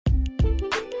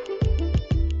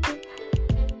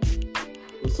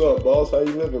What's up, boss? How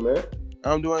you living, man?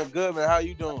 I'm doing good, man. How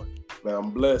you doing? Man,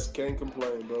 I'm blessed. Can't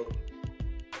complain, bro.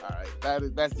 All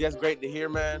right. That's just great to hear,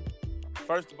 man.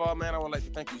 First of all, man, I would like to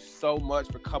thank you so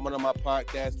much for coming on my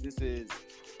podcast. This is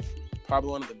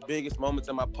probably one of the biggest moments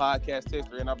in my podcast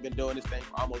history, and I've been doing this thing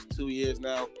for almost 2 years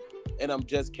now, and I'm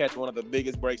just catching one of the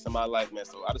biggest breaks in my life, man.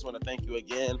 So I just want to thank you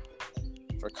again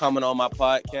for coming on my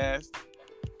podcast.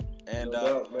 And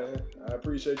no doubt, man. I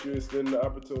appreciate you extending the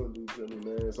opportunity to me,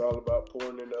 man. It's all about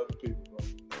pouring into other people,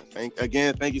 bro.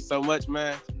 Thank you so much,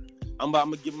 man. I'm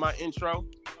gonna give my intro,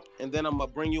 and then I'm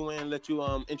gonna bring you in and let you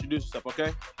introduce yourself,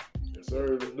 okay? Yes,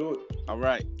 sir. Let's do it. All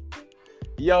right.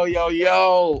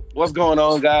 Yo. What's going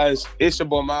on, guys? It's your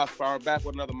boy Miles Power, back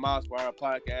with another Miles Power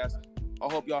podcast.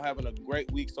 I hope y'all having a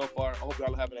great week so far. I hope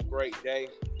y'all are having a great day.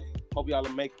 Hope y'all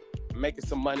are making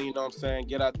some money, you know what I'm saying?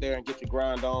 Get out there and get your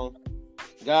grind on.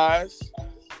 Guys,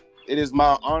 it is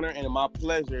my honor and my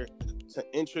pleasure to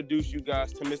introduce you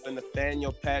guys to Mr.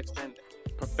 Nathaniel Paxton,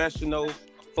 professional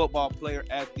football player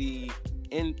at the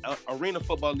Arena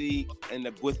Football League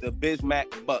with the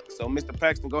Bismarck Bucks. So, Mr.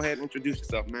 Paxton, go ahead and introduce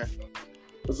yourself, man.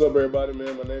 What's up, everybody,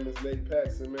 man? My name is Nate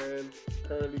Paxton, man.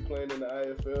 Currently playing in the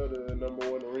IFL, the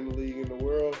number one arena league in the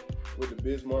world, with the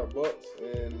Bismarck Bucks,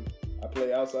 and I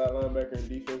play outside linebacker and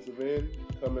defensive end,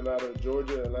 coming out of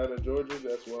Georgia, Atlanta, Georgia.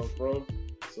 That's where I'm from.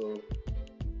 So,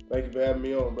 thank you for having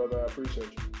me on, brother. I appreciate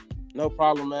you. No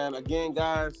problem, man. Again,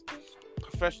 guys,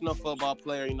 professional football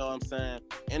player, you know what I'm saying?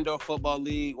 Indoor football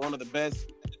league, one of the best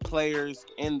players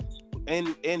in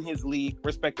his league,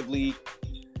 respective league.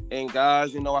 And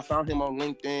guys, you know, I found him on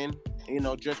LinkedIn, you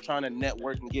know, just trying to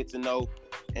network and get to know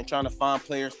and trying to find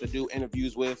players to do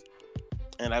interviews with.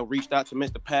 And I reached out to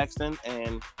Mr. Paxton,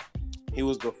 and he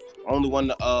was the only one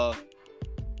to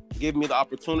give me the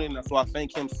opportunity. And so I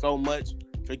thank him so much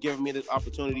for giving me this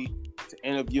opportunity to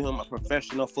interview him, a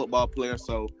professional football player.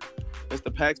 So,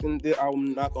 Mr. Paxton,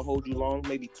 I'm not going to hold you long,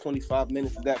 maybe 25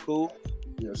 minutes. Is that cool?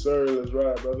 Yes, sir. Let's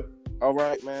ride, brother. All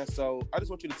right, man. So I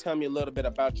just want you to tell me a little bit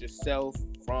about yourself,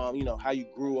 from, you know, how you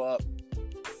grew up,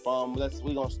 we're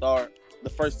going to start the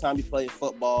first time you played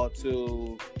football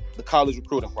to the college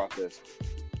recruiting process.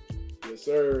 Yes,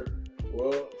 sir.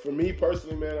 Well, for me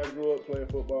personally, man, I grew up playing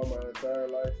football my entire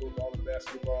life, football and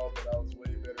basketball, but I was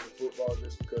way better at football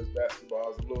just because basketball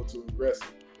was a little too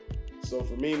aggressive. So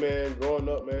for me, man, growing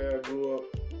up, man, I grew up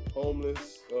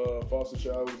homeless, foster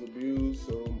child, was abused,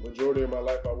 so majority of my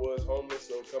life I was homeless.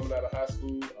 So coming out of high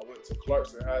school, I went to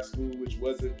Clarkson High School, which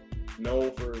wasn't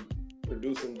known for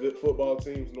producing good football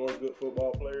teams nor good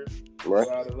football players. Right.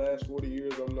 So out of the last 40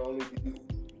 years, I'm the only...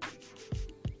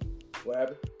 What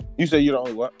happened? You said you're the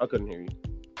only what? I couldn't hear you.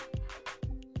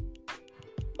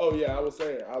 Oh yeah, I was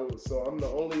saying So I'm the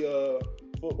only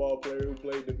football player who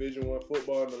played Division I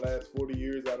football in the last 40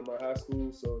 years out of my high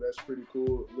school. So that's pretty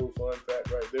cool. A little fun fact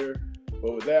right there.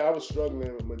 But with that, I was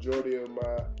struggling the majority of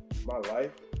my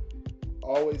life.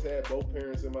 Always had both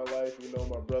parents in my life, you know,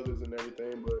 my brothers and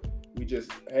everything. But we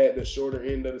just had the shorter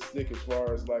end of the stick as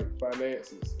far as like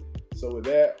finances. So with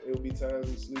that, it would be times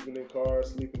we sleeping in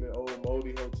cars, sleeping in old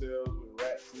moldy hotels with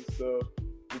rats and stuff.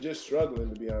 We're just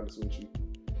struggling, to be honest with you.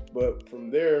 But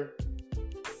from there,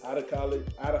 out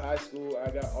of high school, I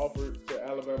got offered to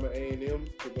Alabama A&M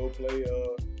to go play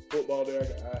football there.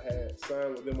 I had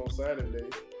signed with them on signing day,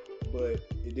 but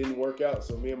it didn't work out.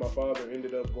 So me and my father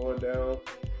ended up going down,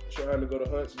 trying to go to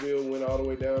Huntsville, went all the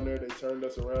way down there. They turned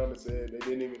us around and said they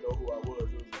didn't even know who I was.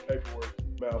 It was a paperwork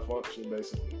malfunction,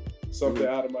 basically. Something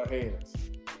out of my hands.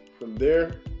 From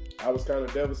there, I was kind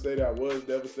of devastated. I was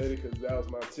devastated because that was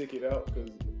my ticket out, because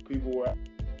people were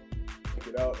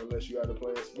ticket out unless you either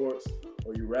playing sports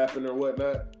or you rapping or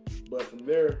whatnot. But from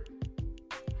there,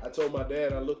 I told my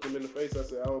dad, I looked him in the face, I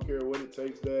said, I don't care what it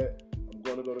takes, Dad. I'm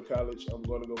going to go to college. I'm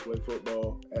going to go play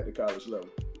football at the college level.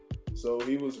 So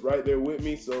he was right there with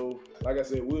me. So like I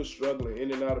said, we were struggling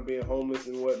in and out of being homeless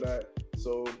and whatnot.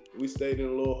 So we stayed in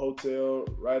a little hotel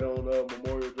right on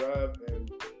Memorial Drive,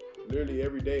 and literally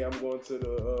every day I'm going to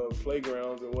the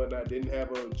playgrounds and whatnot. Didn't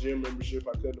have a gym membership.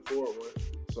 I couldn't afford one.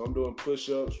 So I'm doing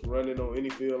push-ups, running on any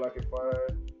field I can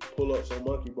find, pull-ups on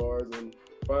monkey bars, and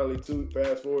finally,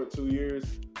 fast forward 2 years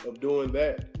of doing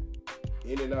that,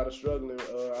 in and out of struggling,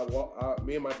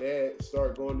 me and my dad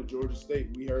started going to Georgia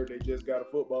State. We heard they just got a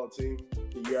football team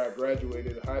the year I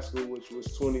graduated high school, which was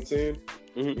 2010.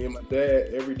 Mm-hmm. Me and my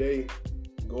dad, every day,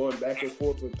 going back and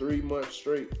forth for 3 months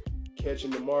straight,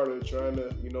 catching the MARTA, trying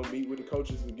to, meet with the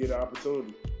coaches and get an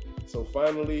opportunity. So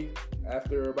finally,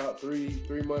 after about three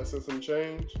months and some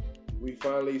change,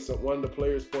 one of the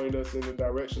players pointed us in the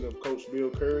direction of Coach Bill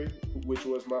Curry, which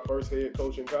was my first head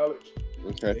coach in college.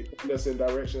 Okay. They pointed us in the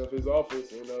direction of his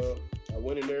office, and I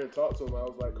went in there and talked to him. I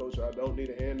was like, Coach, I don't need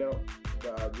a handout,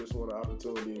 but I just want an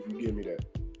opportunity if you give me that.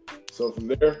 So from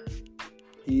there,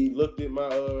 he looked at my,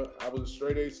 I was a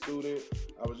straight A student.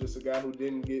 I was just a guy who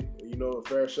didn't get, a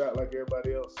fair shot like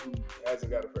everybody else who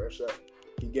hasn't got a fair shot.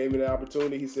 He gave me the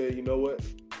opportunity. He said, you know what,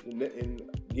 and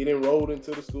get enrolled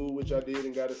into the school, which I did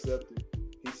and got accepted.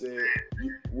 He said,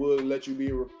 we'll let you be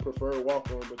a preferred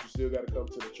walk-on, but you still got to come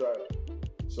to the tryout.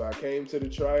 So I came to the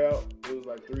tryout. It was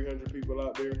like 300 people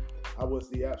out there. I was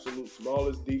the absolute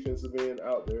smallest defensive end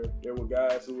out there. There were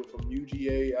guys who were from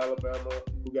UGA, Alabama,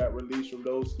 who got released from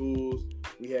those schools.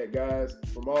 We had guys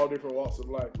from all different walks of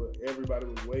life, but everybody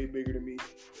was way bigger than me.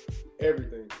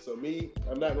 Everything. So me,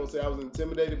 I'm not going to say I was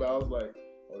intimidated, but I was like,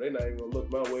 oh, they're not even going to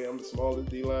look my way. I'm the smallest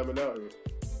D lineman out here.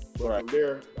 But from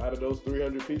there, out of those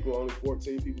 300 people, only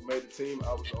 14 people made the team.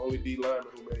 I was the only D lineman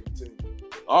who made the team.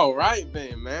 All right,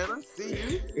 then, man. I see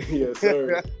you. Yes,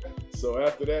 sir. So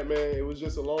after that, man, it was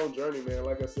just a long journey, man.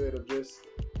 Like I said, of just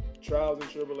trials and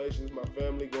tribulations, my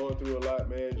family going through a lot,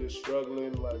 man, just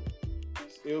struggling. Like,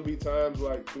 it'll be times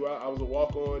like throughout, I was a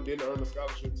walk-on, didn't earn a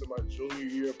scholarship to my junior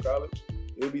year of college.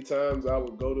 It'll be times I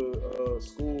would go to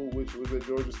school, which was at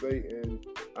Georgia State, and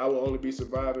I would only be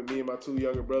surviving, me and my two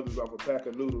younger brothers, off a pack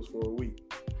of noodles for a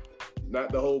week.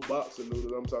 Not the whole box of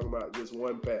noodles. I'm talking about just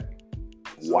one pack.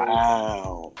 So,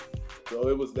 wow. So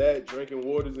it was that, drinking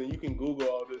waters, and you can Google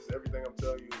all this. Everything I'm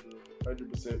telling you is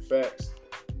 100% facts.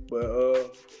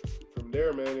 But from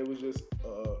there, man, it was just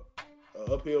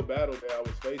an uphill battle that I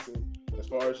was facing as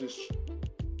far as just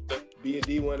be a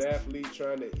D1 athlete,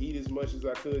 trying to eat as much as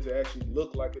I could to actually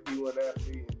look like a D1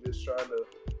 athlete, and just trying to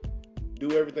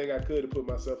do everything I could to put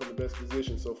myself in the best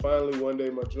position. So finally, one day,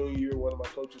 my junior year, one of my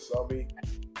coaches saw me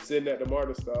sitting at the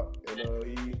MARTA stop, and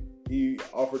he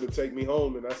offered to take me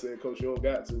home, and I said, Coach, you don't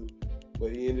got to.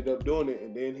 But he ended up doing it,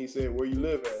 and then he said, where you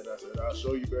live at? And I said, I'll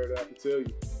show you better than I can tell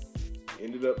you.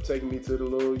 Ended up taking me to the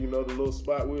little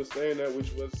spot we were staying at,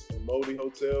 which was a Moldy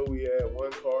Hotel. We had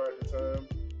one car at the time.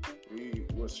 We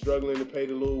were struggling to pay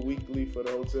the little weekly for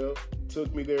the hotel.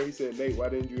 Took me there. He said, Nate, why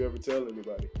didn't you ever tell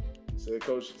anybody? I said,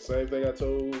 Coach, same thing I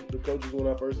told the coaches when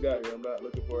I first got here. I'm not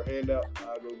looking for a handout.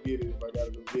 I'll go get it if I got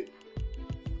to go get it.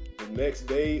 The next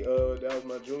day, that was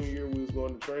my junior year, we was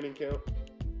going to training camp.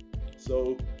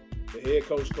 So the head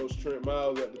coach, Coach Trent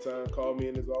Miles at the time, called me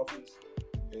in his office.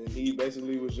 And he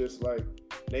basically was just like,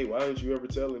 Nate, why didn't you ever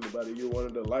tell anybody? You're one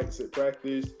of the lights at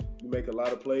practice. You make a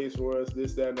lot of plays for us,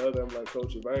 this, that, and the other. I'm like,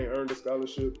 Coach, if I ain't earned a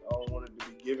scholarship, I don't want it to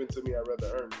be given to me. I'd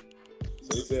rather earn it.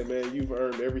 So he said, man, you've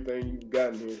earned everything you've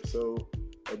gotten here. So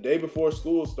a day before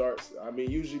school starts, I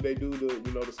mean, usually they do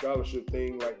the scholarship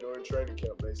thing like during training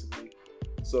camp, basically.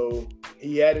 So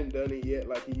he hadn't done it yet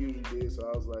like he usually did. So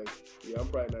I was like, yeah, I'm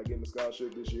probably not getting a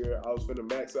scholarship this year. I was finna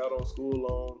max out on school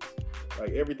loans.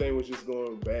 Like, everything was just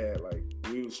going bad. Like,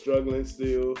 we was struggling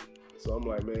still. So I'm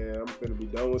like, man, I'm finna be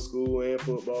done with school and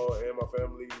football, and my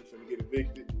family finna get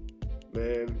evicted.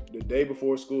 Man, the day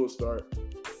before school start,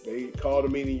 they called a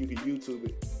meeting. You can YouTube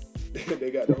it.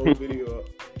 They got the whole video up.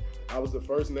 I was the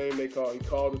first name they called. He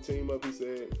called the team up. He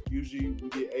said, usually we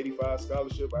get 85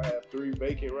 scholarship. I have 3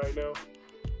 vacant right now.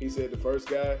 He said the first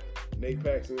guy, Nate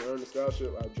Paxton, earned a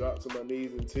scholarship. I dropped to my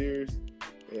knees in tears.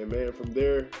 And, man, from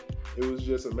there, it was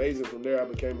just amazing. From there, I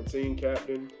became a team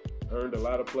captain, earned a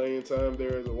lot of playing time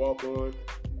there as a walk-on.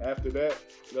 After that,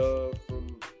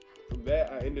 from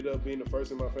that, I ended up being the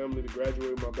first in my family to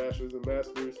graduate with my bachelor's and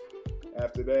master's.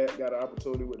 After that, got an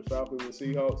opportunity with the Falcons and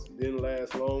Seahawks. Didn't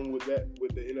last long with the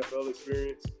NFL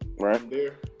experience. Right. From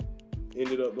there,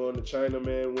 ended up going to China,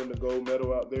 man, won the gold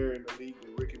medal out there in the league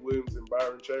that Ricky Williams and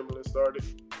Byron Chamberlain started.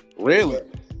 Really?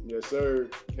 Yes, sir.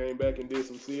 Came back and did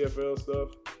some CFL stuff.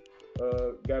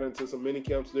 Got into some mini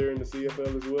camps there in the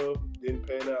CFL as well. Didn't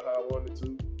pan out how I wanted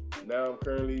to. Now I'm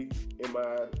currently in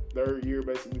my 3rd year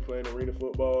basically playing arena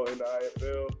football in the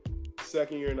IFL.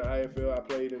 2nd year in the IFL, I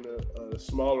played in a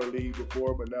smaller league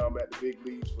before, but now I'm at the big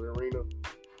leagues for arena.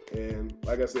 And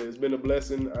like I said, it's been a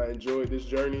blessing. I enjoyed this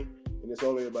journey, and it's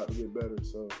only about to get better.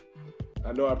 So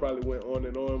I know I probably went on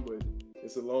and on, but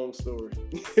it's a long story.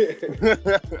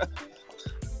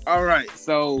 All right.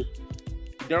 So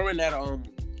during that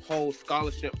whole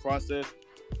scholarship process,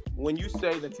 when you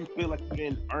say that you feel like you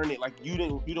didn't earn it, like you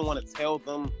didn't want to tell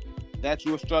them that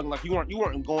you were struggling, like you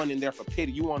weren't going in there for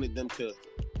pity. You wanted them to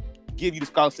give you the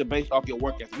scholarship based off your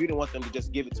work ethic. You didn't want them to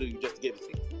just give it to you just to give it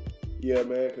to you. Yeah,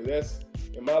 man, because that's,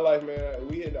 in my life, man,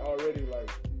 we had already, like,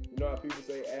 you know how people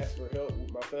say ask for help?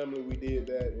 With my family, we did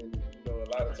that, and,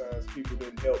 a lot of times people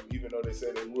didn't help, even though they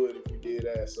said they would if we did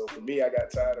ask. So for me, I got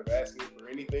tired of asking for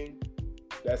anything.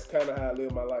 that's kind of how I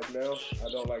live my life now.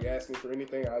 I don't like asking for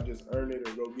anything. I just earn it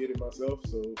or go get it myself.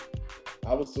 So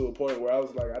I was to a point where I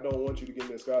was like, I don't want you to give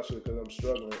me a scholarship because I'm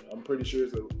struggling. I'm pretty sure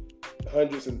there's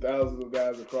hundreds and thousands of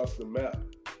guys across the map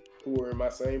who are in my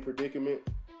same predicament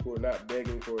who are not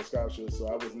begging for a scholarship. So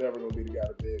I was never going to be the guy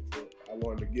to beg for it. I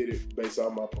wanted to get it based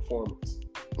on my performance.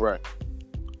 Right.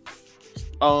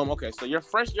 Okay, so your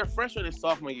freshman and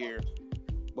sophomore year,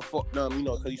 before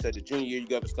because you said the junior year you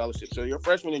got the scholarship. So your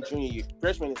freshman and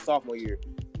sophomore year,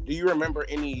 do you remember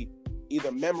any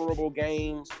either memorable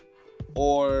games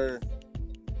or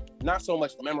not so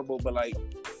much memorable, but like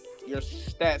your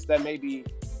stats that maybe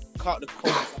caught the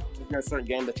coach's eye? In a certain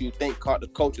game that you think caught the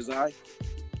coach's eye?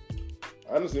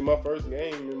 Honestly, my first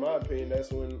game, in my opinion,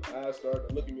 that's when I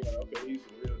started looking at me like, okay, he's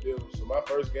the real deal. So my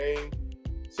first game,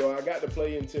 so I got to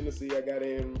play in Tennessee. I got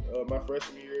in my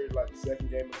freshman year, like the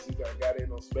second game of the season, I got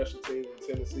in on special teams in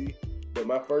Tennessee. But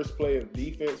my first play of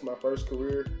defense, my first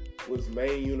career, was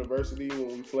Maine University when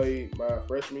we played my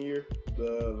freshman year.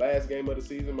 The last game of the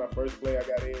season, my first play I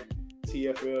got in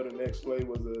TFL. The next play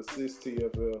was the assist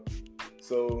TFL.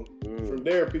 So from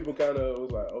there, people kind of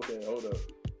was like, okay, hold up.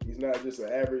 He's not just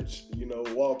an average,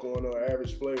 walk-on or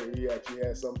average player. He actually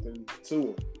has something to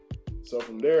him. So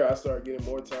from there, I started getting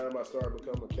more time. I started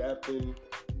becoming a captain,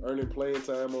 earning playing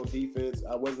time on defense.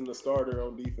 I wasn't a starter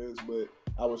on defense, but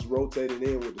I was rotating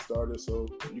in with the starters, so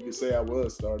you could say I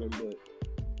was starting. But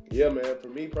yeah, man, for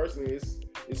me personally,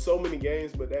 it's so many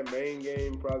games, but that main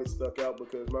game probably stuck out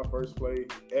because my first play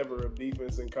ever of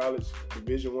defense in college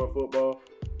Division I football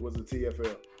was a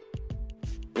TFL.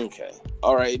 Okay.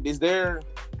 All right. Is there,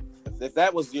 if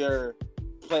that was your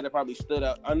play that probably stood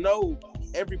out, I know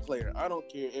every player, I don't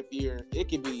care if it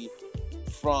could be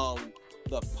from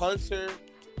the punter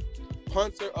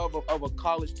of a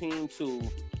college team to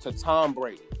Tom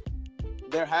Brady.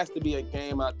 There has to be a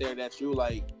game out there that you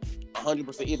like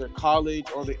 100%, either college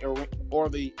or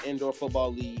the indoor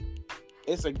football league.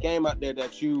 It's a game out there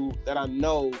that I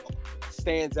know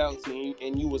stands out to you,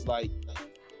 and you was like,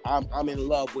 I'm in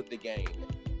love with the game.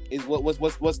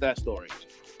 What's that story?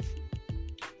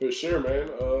 For sure, man.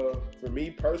 For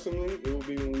me personally, it would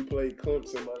be when we played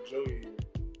Clemson my junior year.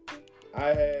 I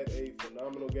had a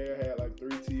phenomenal game. I had like 3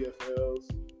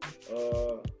 TFLs.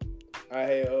 I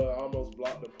had almost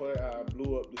blocked the punt. I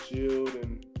blew up the shield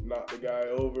and knocked the guy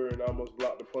over and almost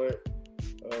blocked the punt.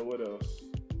 What else?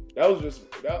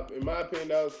 In my opinion,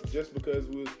 that was just because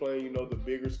we was playing, the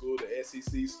bigger school, the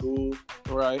SEC school.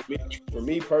 Right. For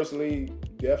me personally,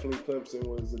 definitely Clemson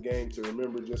was a game to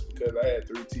remember just because I had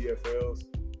 3 TFLs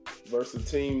versus a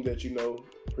team that,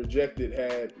 projected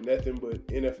had nothing but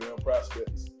NFL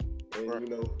prospects. And, right.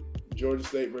 Georgia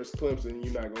State versus Clemson,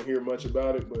 you're not going to hear much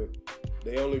about it, but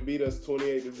they only beat us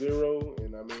 28-0.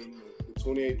 And, the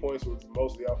 28 points was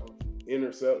mostly off of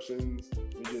interceptions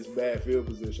and just bad field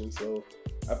position. So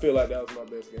I feel like that was my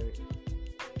best game.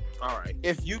 All right.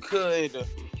 If you could,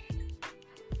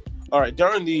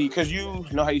 because you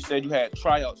know how you said you had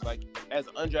tryouts, like as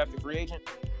an undrafted free agent?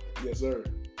 Yes, sir.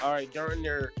 All right. During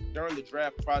the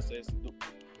draft process,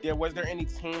 was there any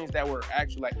teams that were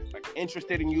actually like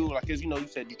interested in you? Like, because you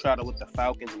said you tried out with the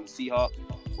Falcons and the Seahawks.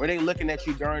 Were they looking at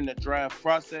you during the draft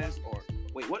process, or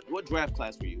wait, what draft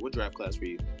class were you?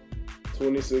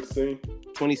 2016.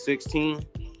 2016.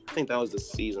 I think that was the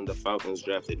season the Falcons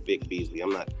drafted Vic Beasley.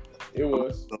 It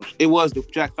was. It was the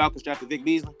Falcons drafted Vic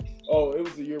Beasley. Oh, it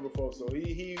was the year before, so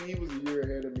he was a year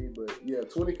ahead of me. But yeah,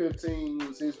 2015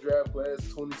 was his draft class.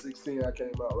 2016, I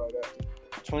came out right after.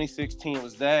 2016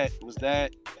 was that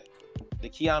the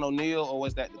Keanu O'Neal, or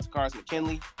was that the Takarius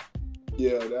McKinley?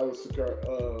 Yeah, that was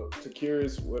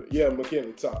Takarius. Yeah,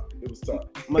 McKinley top. It was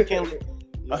top. McKinley.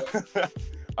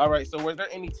 All right. So, was there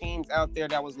any teams out there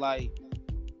that was like,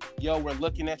 yo, we're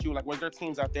looking at you? Like, was there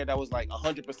teams out there that was like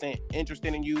 100%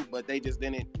 interested in you, but they just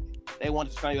didn't? They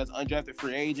wanted to sign you as an undrafted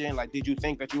free agent. Like, did you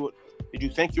think you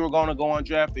were going to go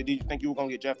undrafted? Did you think you were going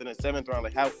to get drafted in the 7th round?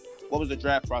 Like, what was the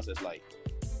draft process like?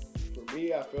 For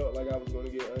me, I felt like I was going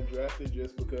to get undrafted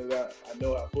just because I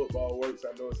know how football works.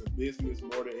 I know it's a business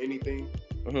more than anything.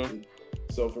 Mm-hmm.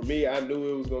 So for me, I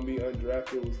knew it was going to be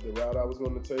undrafted. It was the route I was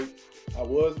going to take.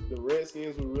 The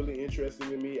Redskins were really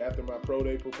interested in me after my pro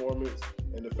day performance,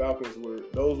 and the Falcons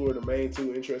those were the main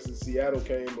 2 interested. Seattle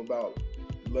came about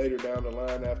later down the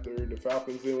line after the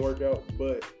Falcons didn't work out,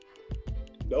 but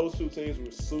those 2 teams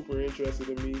were super interested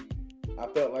in me. I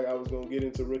felt like I was going to get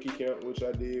into rookie camp, which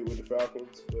I did with the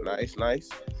Falcons. But, nice.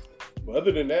 But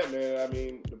other than that,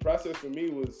 man, the process for me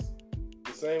was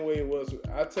the same way it was.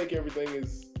 I take everything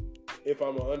as if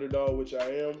I'm an underdog, which I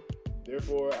am.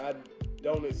 Therefore, I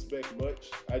don't expect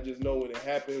much. I just know when it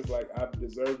happens, like, I've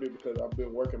deserved it because I've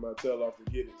been working my tail off to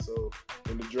get it. So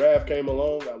when the draft came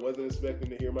along, I wasn't expecting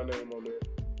to hear my name on there.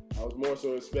 I was more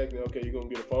so expecting, okay, you're gonna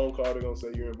get a phone call. They're gonna say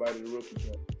you're invited to rookie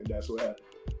camp, and that's what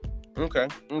happened.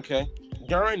 Okay.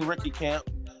 During rookie camp,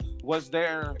 was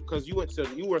there, because you were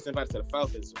invited to the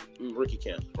Falcons rookie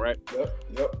camp, right?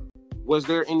 Yep. Was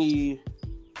there any,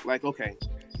 like, okay,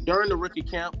 during the rookie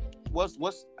camp, what's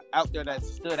out there that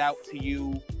stood out to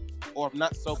you, or if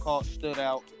not so-called stood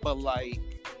out, but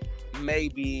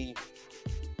maybe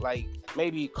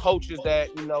coaches that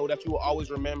that you will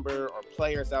always remember, or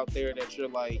players out there that you're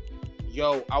like,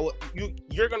 yo,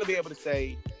 you're gonna be able to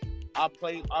say, I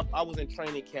was in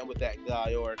training camp with that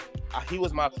guy, or he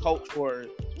was my coach for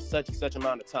such and such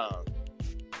amount of time.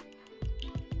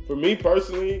 For me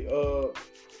personally,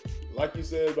 like you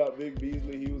said about Vic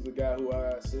Beasley, he was a guy who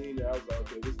I seen and I was like,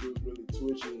 okay, this dude's really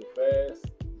twitchy and fast.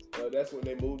 That's when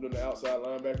they moved him to outside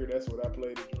linebacker. That's what I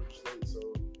played at Georgia State,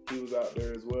 so he was out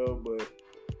there as well. But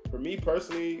for me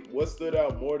personally, what stood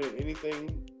out more than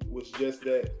anything was just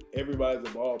that everybody's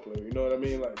a ball player. You know what I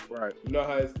mean? Like, right. You know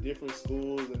how it's different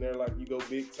schools and they're like, you go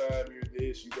big time, you're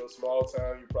this. You go small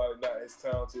time, you're probably not as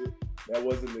talented. That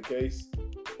wasn't the case.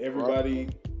 Everybody,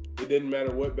 It didn't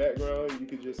matter what background, you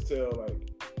could just tell, like,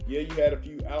 yeah, you had a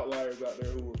few outliers out there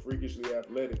who were freakishly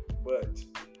athletic, but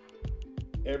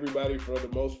everybody, for the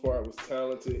most part, was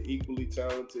talented, equally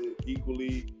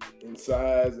in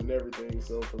size and everything.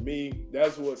 So for me,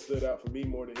 that's what stood out for me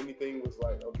more than anything, was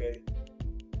like, okay,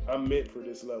 I'm meant for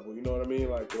this level. You know what I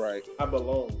mean? Like, right. I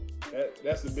belong.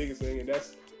 That's the biggest thing, and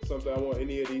that's something I want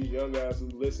any of these young guys who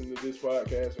listen to this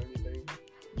podcast or anything.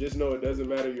 Just know it doesn't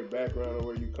matter your background or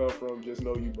where you come from. Just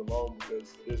know you belong,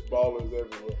 because there's ballers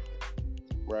everywhere.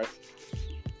 Right.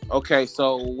 Okay,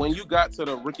 so when you got to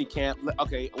the rookie camp,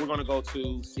 okay, we're going to go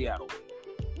to Seattle.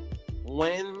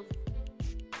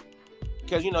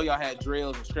 Because y'all had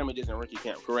drills and scrimmages in rookie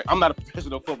camp, correct? I'm not a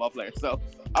professional football player, so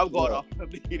I'm going off the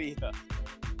media.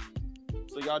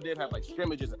 So y'all did have like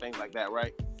scrimmages and things like that,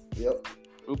 right? Yep.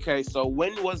 Okay, so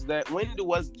when was that?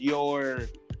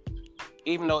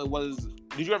 Even though it was,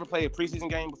 did you ever play a preseason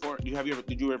game before? Did you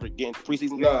ever get into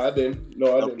preseason games? No, I didn't.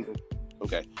 I didn't.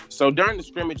 Okay, so during the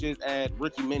scrimmages at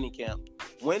rookie minicamp,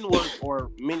 or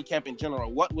minicamp in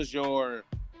general, what was your,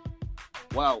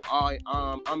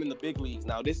 I'm in the big leagues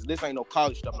now. This ain't no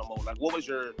college stuff no more. Like, what was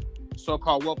your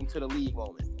so-called welcome to the league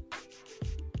moment?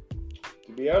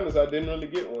 To be honest, I didn't really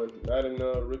get one. Not in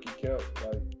rookie camp.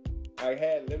 Like, I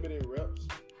had limited reps,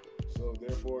 so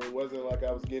therefore it wasn't like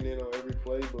I was getting in on every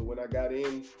play. But when I got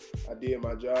in, I did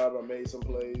my job. I made some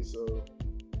plays, so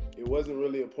it wasn't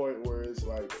really a point where it's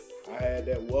like I had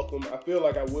that welcome. I feel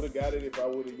like I would have got it if I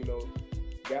would have,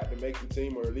 got to make the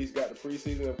team, or at least got the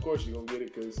preseason. Of course you're going to get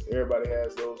it, because everybody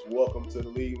has those welcome to the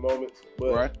league moments.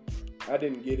 But right. I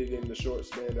didn't get it in the short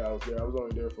span that I was there. I was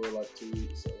only there for like 2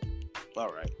 weeks. So.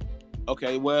 All right.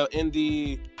 Okay, well, how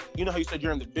you said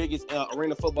you're in the biggest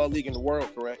arena football league in the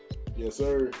world, correct? Yes,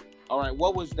 sir. All right,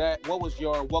 what was that? What was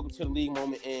your welcome to the league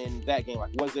moment in that game?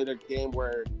 Like, was it a game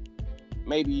where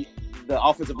maybe the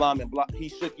offensive lineman he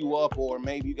shook you up, or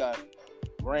maybe you got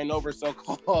ran over,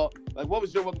 so-called? Like, what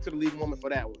was your welcome to the league moment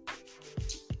for that one?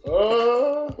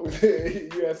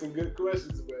 You had some good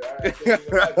questions, but I can't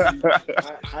even lie to you.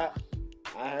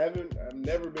 I've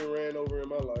never been ran over in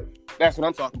my life. That's what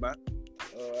I'm talking about.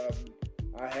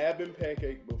 I have been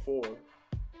pancaked before,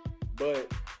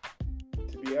 but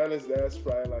to be honest, that's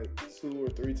probably like 2 or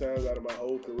 3 times out of my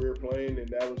whole career playing, and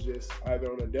that was just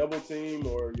either on a double team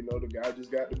or, the guy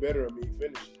just got the better of me,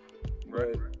 finished.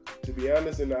 Right. But to be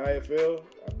honest, in the IFL,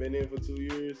 I've been in for 2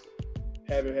 years,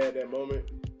 haven't had that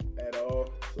moment at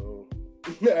all, so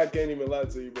I can't even lie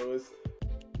to you, bro.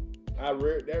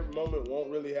 That moment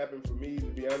won't really happen for me, to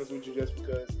be honest with you, just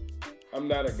because I'm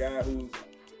not a guy who's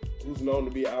known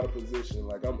to be out of position.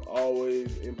 Like, I'm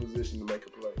always in position to make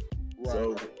a play.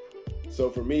 Right.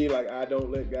 So for me, like, I don't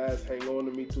let guys hang on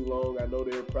to me too long. I know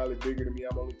they're probably bigger than me.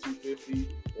 I'm only 250.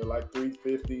 They're like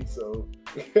 350. So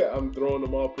I'm throwing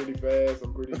them off pretty fast.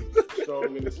 I'm pretty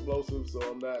strong and explosive. So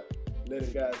I'm not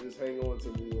letting guys just hang on to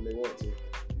me when they want to.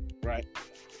 Right.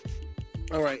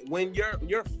 All right. When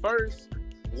your first,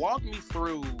 walk me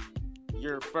through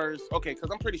your first, okay, because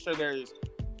I'm pretty sure there's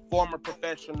former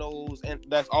professionals, and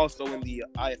that's also in the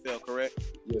IFL, correct?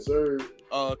 Yes, sir.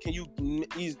 Can you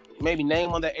maybe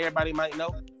name one that everybody might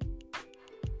know?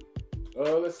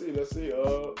 Let's see.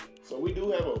 So we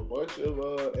do have a bunch of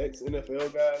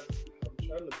ex-NFL guys. I'm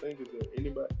trying to think, is there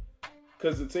anybody?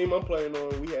 Because the team I'm playing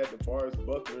on, we had DeForest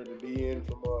Buckner, the DN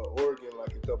from Oregon,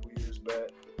 like a couple years back.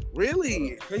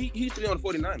 Really? He used to be on the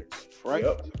 49ers, right?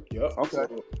 Yep. Okay.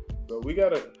 So we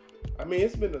I mean,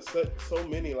 it's been so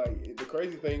many. Like, the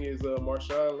crazy thing is,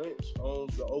 Marshawn Lynch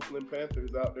owns the Oakland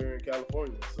Panthers out there in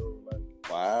California. So, like,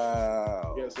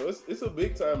 wow. Yeah, so it's a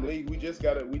big time league. We just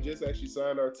actually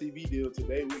signed our TV deal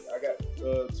today. I got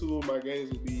 2 of my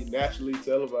games will be nationally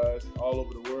televised all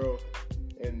over the world,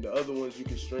 and the other ones you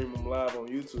can stream them live on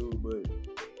YouTube. But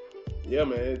yeah,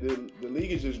 man, the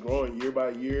league is just growing year by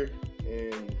year,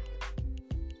 and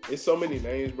it's so many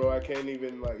names, bro. I can't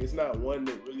even, like, it's not one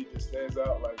that really just stands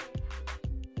out. Like,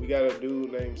 we got a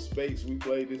dude named Spates. We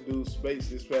played this dude Spates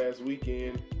this past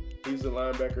weekend. He's a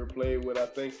linebacker, played with, I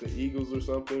think, the Eagles or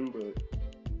something, but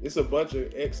it's a bunch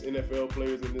of ex-NFL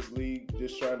players in this league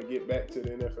just trying to get back to the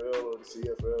NFL or the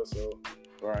CFL. So,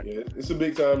 right. Yeah, it's a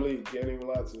big-time league. Can't even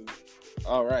lie to you.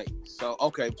 All right. So,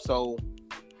 okay. So,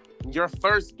 your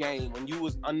first game when you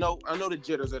was, I know the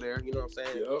jitters are there. You know what I'm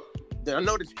saying? Yep. I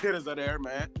know the jitters are there,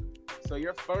 man. So,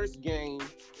 your first game,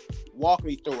 walk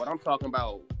me through it. I'm talking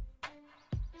about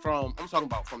from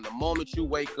the moment you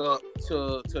wake up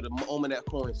to the moment that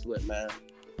coin slip, man.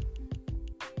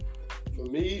 For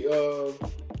me,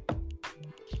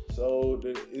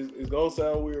 it's gonna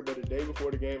sound weird, but the day before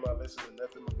the game, I listen to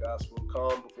nothing but gospel,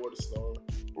 calm before the storm.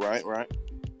 Right.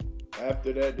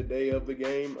 After that, the day of the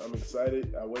game, I'm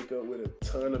excited. I wake up with a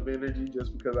ton of energy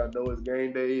just because I know it's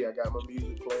game day. I got my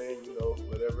music playing,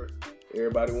 whatever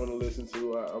everybody want to listen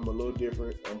to. I'm a little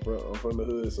different. I'm from the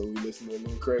hood, so we listen to a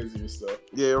little crazier stuff.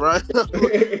 Yeah, right.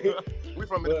 We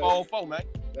from the 404, man.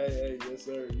 Hey, yes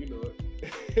sir. You know it.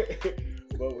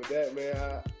 But with that,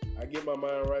 man, I get my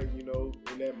mind right, in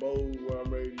that mode where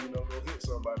I'm ready to, go hit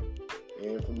somebody.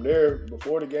 And from there,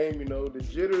 before the game, the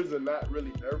jitters are not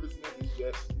really nervousness. It's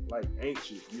just like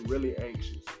anxious. You're really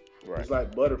anxious. Right. It's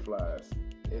like butterflies.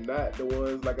 And not the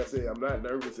ones, like I said, I'm not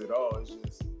nervous at all. It's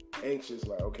just anxious.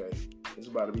 Like, okay, it's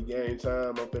about to be game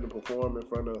time. I'm finna perform in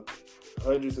front of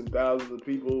hundreds and thousands of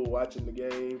people watching the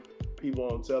game. People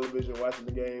on television watching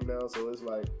the game now. So it's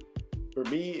like, for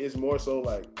me, it's more so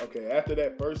like, okay, after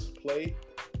that first play,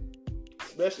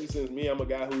 especially since I'm a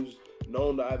guy who's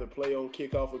known to either play on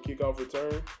kickoff or kickoff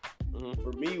return. Mm-hmm.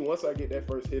 For me, once I get that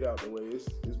first hit out the way, it's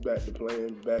back to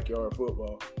playing backyard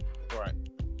football. Right.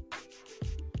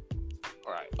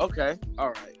 All right. Okay. All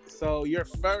right. So your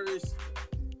first.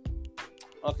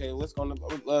 Okay. Your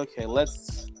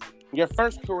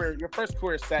first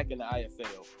career sack in the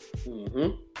IFL.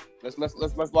 Mm-hmm. Let's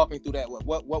walk me through that.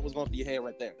 What was going through your head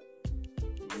right there?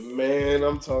 Man,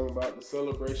 I'm talking about the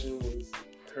celebration was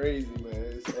crazy,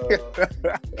 man.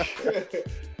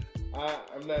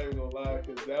 I'm not even gonna lie,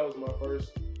 because that was my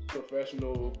first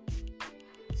professional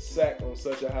sack on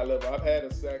such a high level. I've had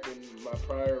a sack in my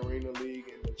prior arena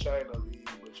league and the China league,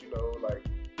 but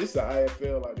this is the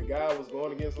IFL. Like, the guy I was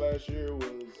going against last year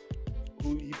was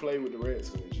who he played with the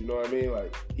Redskins. You know what I mean?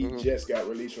 Like, he just got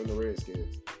released from the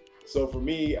Redskins. So for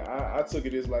me, I took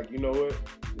it as like, you know what?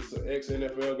 It's an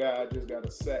ex-NFL guy. I just got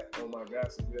a sack on my guy.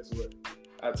 So guess what?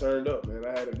 I turned up, man.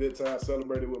 I had a good time,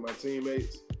 celebrated with my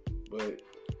teammates, but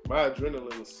my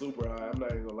adrenaline was super high. I'm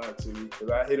not even gonna lie to you, because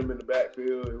I hit him in the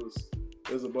backfield. It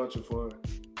was a bunch of fun.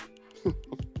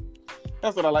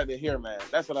 That's what I like to hear, man.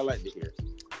 That's what I like to hear.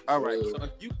 All right. So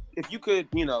if you could,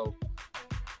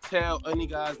 tell any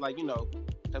guys, like, because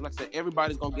like I said,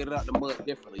 everybody's gonna get it out the mud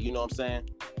differently. You know what I'm saying?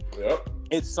 Yep.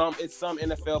 It's some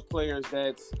NFL players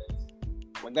that's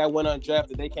like that went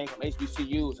undrafted. They came from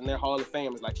HBCUs and they're Hall of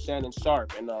Famers, like Shannon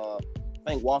Sharp and I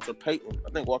think Walter Payton.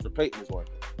 I think Walter Payton is one.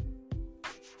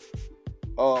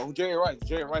 Jerry Rice.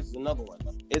 Jerry Rice is another one.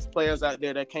 It's players out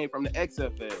there that came from the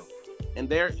XFL, and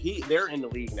they're in the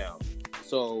league now.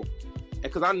 So,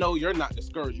 because I know you're not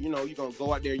discouraged. You're gonna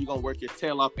go out there. You're gonna work your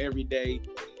tail off every day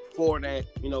for that.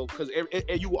 Because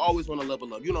you always want to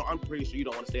level up. I'm pretty sure you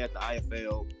don't want to stay at the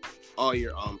IFL all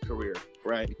your career,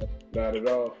 right? Not at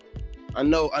all. I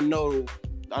know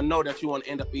that you want to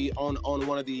end up on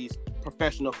one of these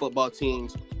professional football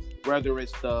teams, whether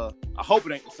it's I hope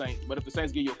it ain't the Saints, but if the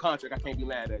Saints give you a contract, I can't be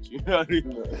mad at you. You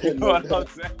know what I'm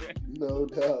saying? No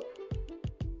doubt.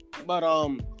 But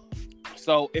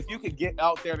so if you could get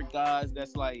out there to guys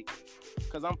that's like,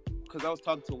 because I was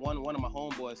talking to one of my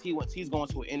homeboys. He's going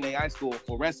to an NAI school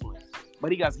for wrestling,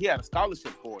 but he had a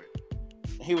scholarship for it.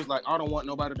 And he was like, I don't want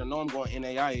nobody to know I'm going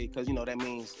NAIA, because that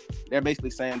means they're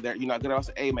basically saying that you're not good. I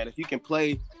said, hey man, if you can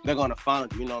play, they're gonna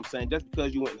find you. You know what I'm saying? Just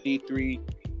because you went D3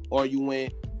 or you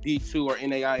went D2 or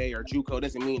NAIA or JUCO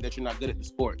doesn't mean that you're not good at the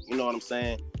sport. You know what I'm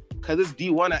saying? Because it's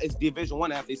it's Division I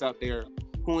athletes out there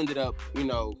who ended up,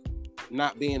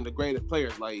 not being the greatest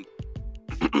players, like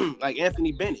like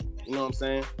Anthony Bennett. You know what I'm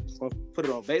saying? I'm gonna put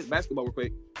it on basketball real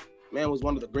quick. Man was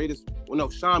one of the greatest. Well, no,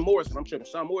 Sean Morrison. I'm tripping.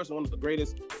 Sean Morrison, one of the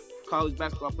greatest college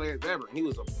basketball players ever. And he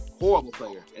was a horrible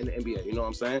player in the NBA. You know what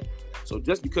I'm saying? So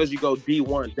just because you go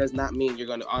D1 does not mean you're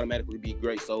going to automatically be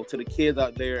great. So to the kids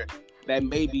out there that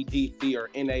may be D3 or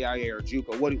NAIA or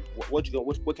JUCO,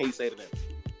 what can you say to them?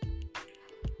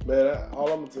 Man,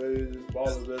 all I'm gonna tell you is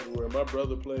ballers everywhere. My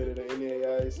brother played at an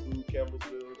NAIA school,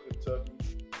 Campbellsville, Kentucky.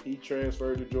 He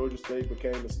transferred to Georgia State,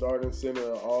 became the starting center,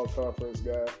 an all-conference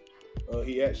guy.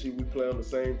 We play on the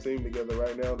same team together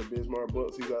right now, the Bismarck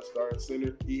Bucks. He's our starting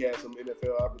center. He had some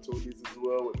NFL opportunities as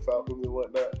well with the Falcons and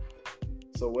whatnot.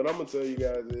 So what I'm gonna tell you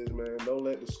guys is, man, don't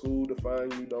let the school define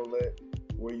you. Don't let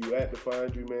where you at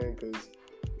define you, man. Because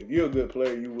if you're a good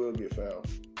player, you will get found.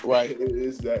 Right.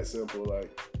 It's that simple.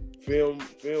 Like film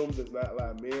does not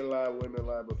lie. Men lie, women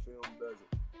lie, but film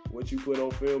doesn't. What you put on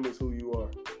film is who you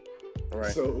are.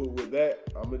 Right. So with that,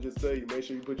 I'm gonna just tell you, make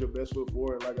sure you put your best foot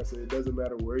forward. Like I said, it doesn't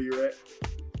matter where you're at,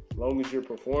 as long as you're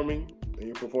performing and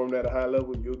you're performing at a high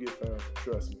level, you'll get found.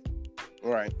 Trust me.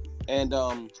 Right. And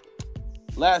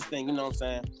last thing, you know what I'm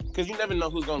saying? Because you never know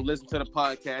who's gonna listen to the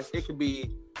podcast. It could be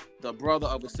the brother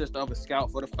of a sister of a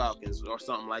scout for the Falcons or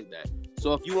something like that.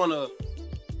 So if you want to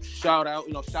shout out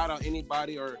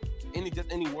anybody or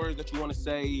any words that you want to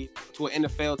say to an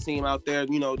NFL team out there,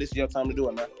 this is your time to do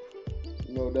it, man.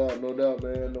 No doubt,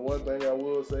 man. The one thing I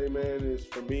will say, man, is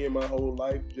for me in my whole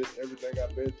life, just everything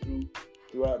I've been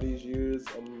throughout these years,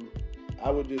 I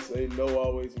would just say no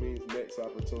always means next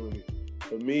opportunity.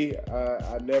 For me,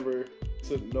 I never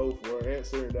took no for an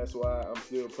answer, and that's why I'm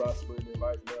still prospering in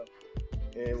life now.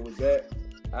 And with that,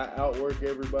 I outwork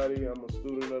everybody. I'm a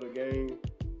student of the game,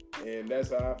 and that's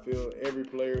how I feel every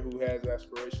player who has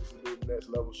aspirations to do the next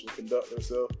level should conduct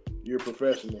themselves. You're a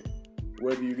professional.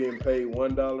 Whether you're getting paid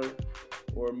 $1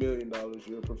 or $1 million,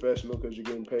 you're a professional because you're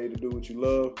getting paid to do what you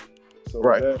love. So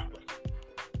right. With that,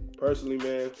 personally,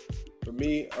 man, for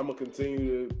me, I'm going to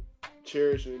continue to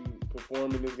cherish and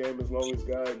perform in this game as long as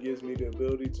God gives me the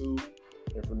ability to.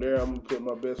 And from there, I'm going to put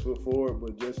my best foot forward.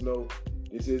 But just know,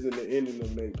 this isn't the ending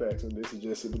of Nate Paxton. This is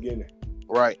just the beginning.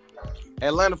 Right.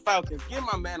 Atlanta Falcons, give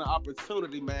my man an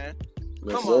opportunity, man.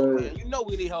 Come on, man. You know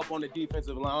we need help on the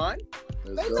defensive line.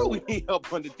 They know we need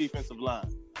help on the defensive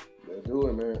line. Let's do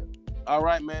it, man. All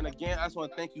right, man. Again, I just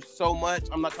want to thank you so much.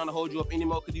 I'm not trying to hold you up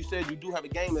anymore because you said you do have a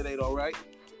game today, though, right?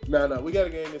 No. We got a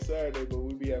game this Saturday, but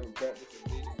we be having practice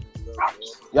and meetings and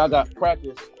stuff. Y'all got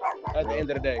practice at the end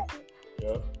of the day.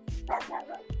 Yeah.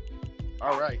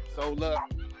 All right. So, look.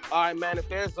 All right, man. If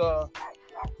there's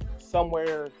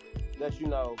somewhere that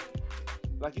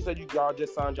like you said, y'all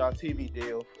just signed y'all TV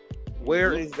deal.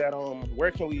 Where is that? Where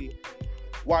can we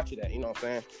watch it at? You know what I'm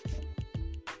saying?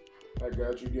 I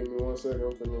got you. Give me 1 second.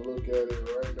 I'm finna look at it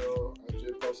right now. I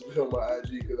just posted it on my IG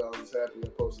because I was happy. I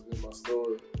posted it in my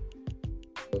story.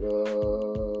 But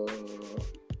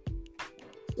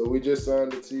so we just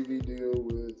signed a TV deal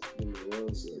with. Give me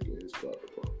 1 second. It's about to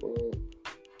pop up.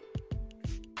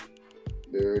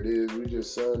 There it is. We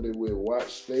just signed it with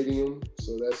Watch Stadium.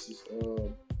 So that's just,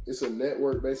 it's a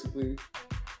network basically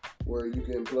where you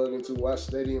can plug into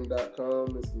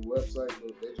watchstadium.com. It's the website,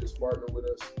 but they just partner with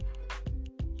us.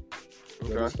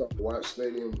 Okay. It's called Watch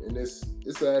Stadium, and it's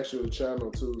an actual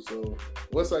channel too. So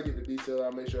once I get the detail,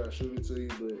 I'll make sure I shoot it to you.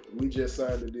 But we just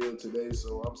signed the deal today,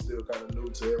 so I'm still kind of new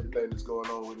to everything that's going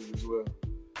on with it as well.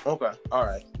 Okay, all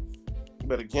right.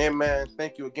 But again, man,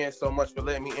 thank you again so much for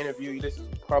letting me interview you. This is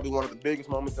probably one of the biggest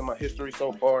moments in my history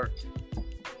so far.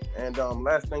 And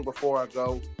last thing before I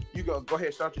go, you go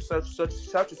ahead, shout yourself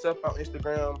out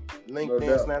Instagram,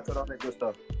 LinkedIn, Snapchat, all that good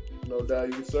stuff. No doubt.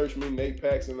 You can search me, Nate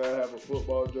Paxton. I have a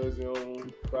football jersey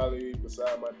on, probably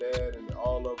beside my dad and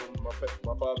all of them.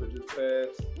 My father just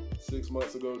passed 6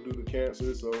 months ago due to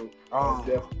cancer, so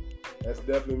that's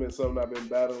definitely been something I've been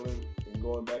battling and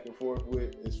going back and forth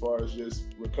with as far as just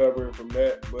recovering from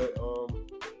that. But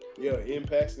yeah,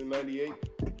 Npaxton98,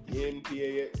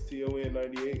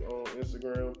 NPAXTON98 on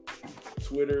Instagram,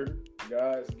 Twitter,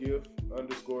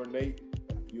 guysgift_Nate.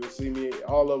 You'll see me,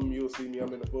 all of them, you'll see me.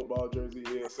 I'm in a football jersey.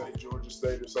 It'll say Georgia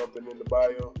State or something in the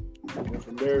bio. And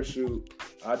from there,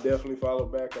 I definitely follow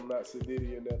back. I'm not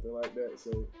sedity or nothing like that.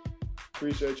 So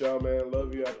appreciate y'all, man.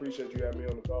 Love you. I appreciate you having me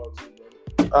on the call too,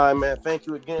 brother. All right, man. Thank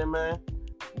you again, man.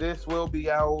 This will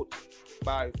be out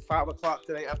by 5 o'clock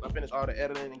today after I finish all the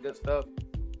editing and good stuff.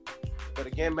 But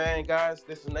again, man, guys,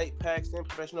 this is Nate Paxton,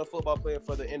 professional football player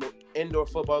for the Indoor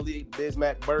Football League,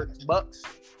 Bismarck Bucks.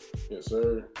 Yes,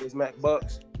 sir. Bismarck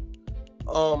Bucks.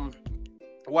 Wow,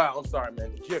 I'm sorry,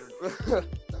 man. The jitter.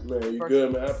 Man, you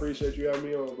good, man. I appreciate you having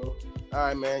me on, bro. All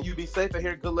right, man. You be safe in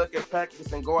here. Good luck at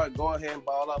practice and go ahead and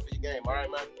ball out for your game. All right,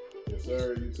 man? Yes,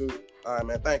 sir. You too. All right,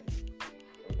 man. Thank you.